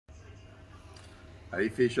Hey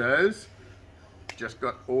fishos, just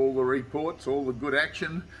got all the reports, all the good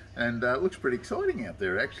action, and it looks pretty exciting out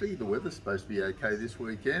there actually. The weather's supposed to be okay this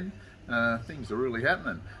weekend. Things are really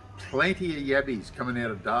happening. Plenty of yabbies coming out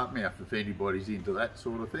of Dartmouth if anybody's into that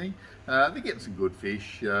sort of thing. They're getting some good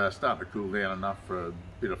fish, starting to cool down enough for a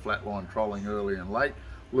bit of flatline trolling early and late.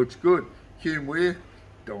 Looks good. Hume Weir,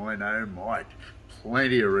 dynamite.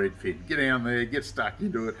 Plenty of redfin. Get down there, get stuck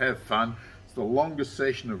into it, have fun. It's the longest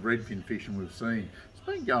session of redfin fishing we've seen. It's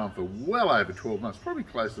been going for well over 12 months, probably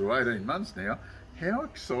close to 18 months now. How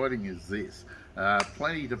exciting is this?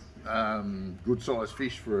 Plenty of good sized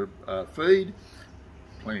fish for feed,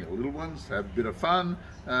 plenty of little ones, have a bit of fun.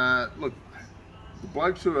 Look, the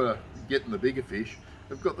blokes who are getting the bigger fish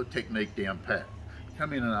have got the technique down pat.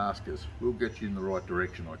 Come in and ask us, we'll get you in the right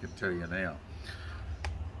direction, I can tell you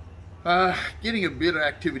now. Getting a bit of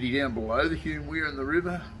activity down below the Hume Weir in the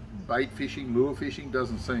river. Bait fishing, lure fishing,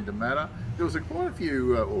 doesn't seem to matter. There was quite a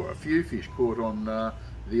few, or a few fish caught on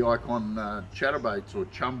the icon chatterbaits or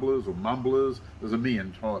chumblers or mumblers. There's a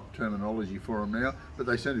million type terminology for them now, but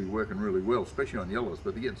they seem to be working really well, especially on yellows,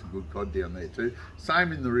 but they're getting some good cod down there too.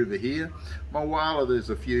 Same in the river here. Mulwala, there's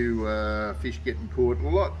a few fish getting caught, a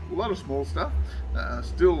lot of small stuff.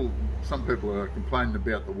 Still, some people are complaining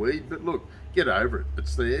about the weed, but look, get over it,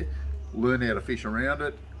 it's there. Learn how to fish around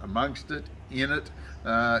it, amongst it, in it.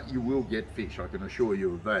 You will get fish, I can assure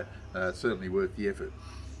you of that. It's certainly worth the effort.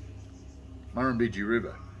 Murrumbidgee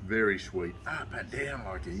River, very sweet. Up and down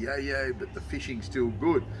like a yo-yo, but the fishing's still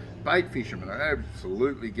good. Bait fishermen are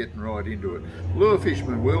absolutely getting right into it. Lure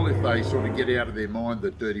fishermen will, if they sort of get out of their mind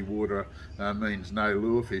that dirty water means no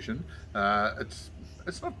lure fishing.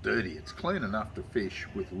 It's not dirty, it's clean enough to fish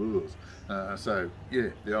with lures. So yeah,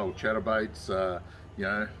 the old chatterbaits, you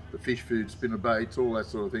know, the fish food spinnerbaits, all that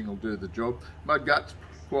sort of thing will do the job. Mud guts,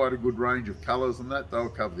 quite a good range of colours and that, they'll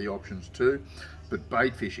cover the options too. But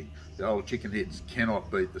bait fishing, the old chicken heads cannot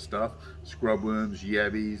beat the stuff. Scrubworms,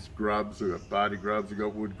 yabbies, grubs, we've got barty grubs, we've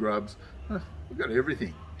got wood grubs, we've got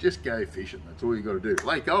everything. Just go fishing, that's all you got to do.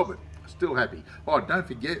 Lake Albert, still happy. Oh, don't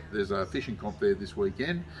forget, there's a fishing comp there this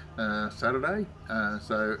weekend, Saturday,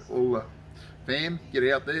 so all the fam, get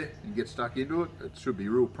out there and get stuck into it. It should be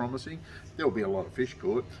real promising. There'll be a lot of fish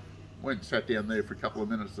caught. Went and sat down there for a couple of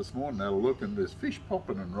minutes this morning, had a look, and there's fish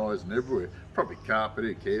popping and rising everywhere. Probably carp, but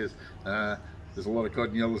who cares? There's a lot of cod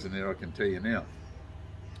and yellows in there, I can tell you now.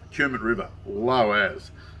 Compleat River, low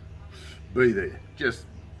as. Be there. Just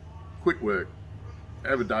quit work.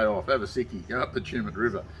 Have a day off, have a sickie, go up the Compleat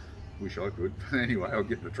River. Wish I could. Anyway, I'll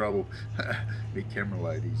get into trouble. Me camera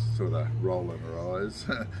lady's sort of rolling her eyes.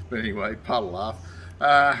 But anyway, puddle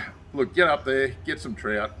laugh. Look, get up there, get some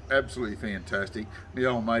trout. Absolutely fantastic. My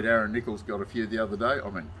old mate Aaron Nichols got a few the other day. I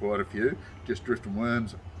mean, quite a few. Just drifting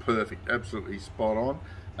worms. Perfect. Absolutely spot on.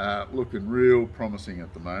 Looking real promising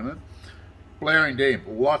at the moment. Blowering Dam.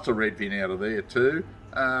 Lots of redfin out of there too.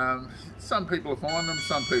 Some people find them,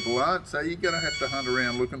 some people aren't, so you're going to have to hunt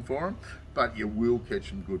around looking for them, but you will catch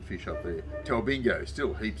some good fish up there. Talbingo,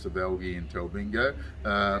 still heaps of algae in Talbingo.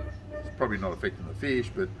 It's probably not affecting the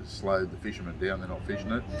fish, but it's slowed the fishermen down, they're not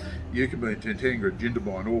fishing it. Yucumbean, Tantangra,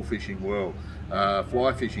 Jindabyne, all fishing well.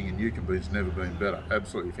 Fly fishing in Yucumbean's never been better,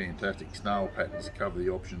 absolutely fantastic. Snail patterns cover the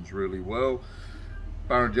options really well.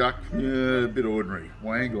 Burrinjuck, yeah, a bit ordinary.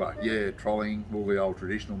 Wangler, yeah, trolling, all the old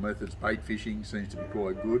traditional methods. Bait fishing seems to be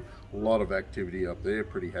quite good. A lot of activity up there,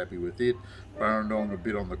 pretty happy with it. Burrendong, a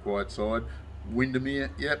bit on the quiet side. Windermere,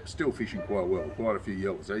 yep, still fishing quite well. Quite a few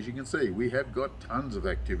yellows. As you can see, we have got tons of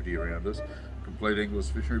activity around us. Complete English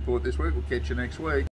Fishing Report this week. We'll catch you next week.